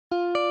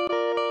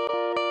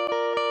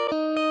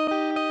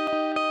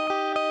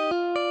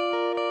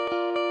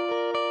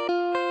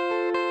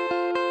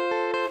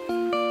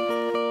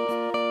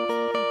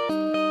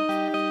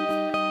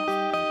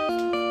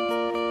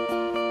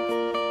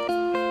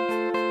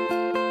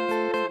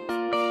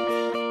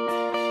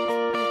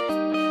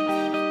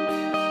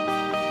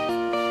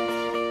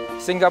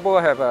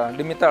Singapore have a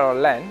limited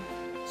land,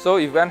 so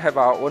if we want to have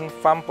our own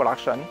farm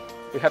production,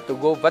 we have to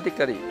go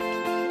vertically.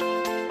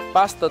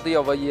 Past 30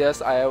 over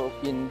years, I have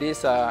in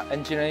this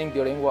engineering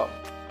building work.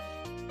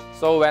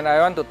 So when I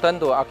want to turn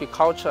to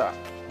agriculture,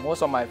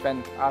 most of my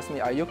friends ask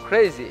me, are you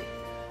crazy?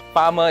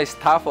 Farmer is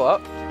tough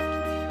work.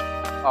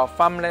 Our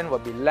farmland will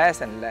be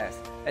less and less.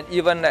 And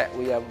even that,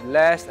 we have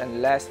less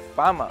and less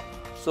farmer.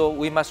 So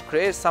we must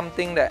create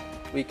something that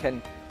we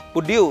can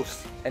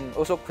produce and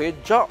also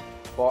create jobs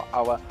for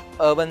our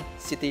urban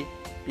city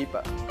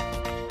people.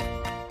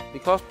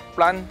 Because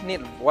plants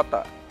need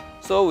water,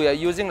 so we are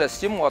using the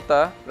steam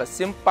water, the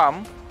steam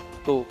pump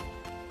to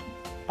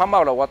pump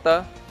out the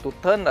water to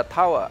turn the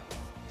tower.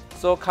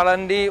 So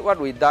currently what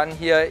we done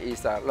here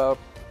is the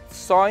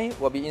soil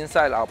will be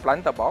inside our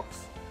planter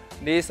box.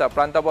 This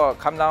planter box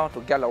come down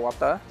to get the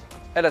water.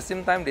 At the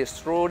same time, they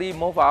slowly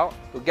move out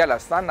to get the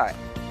sunlight.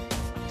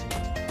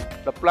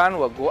 The plant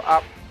will go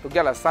up to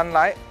get the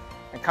sunlight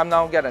and come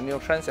down get the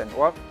nutrients and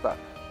water.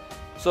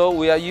 So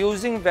we are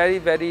using very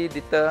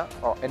little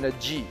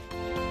energy.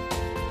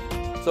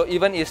 So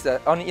even if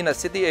only in a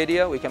city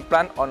area, we can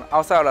plant on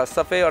outside of the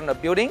surface on the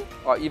building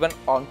or even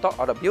on top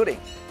of the building.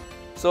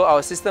 So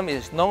our system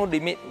is no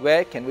limit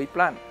where can we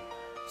plant.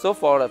 So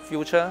for the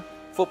future,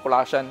 food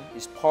production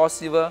is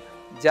possible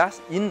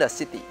just in the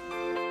city.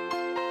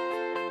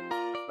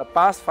 The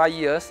past 5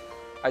 years,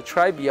 I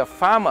try to be a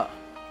farmer.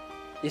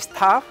 It's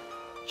tough,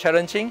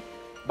 challenging,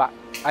 but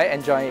I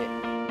enjoy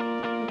it.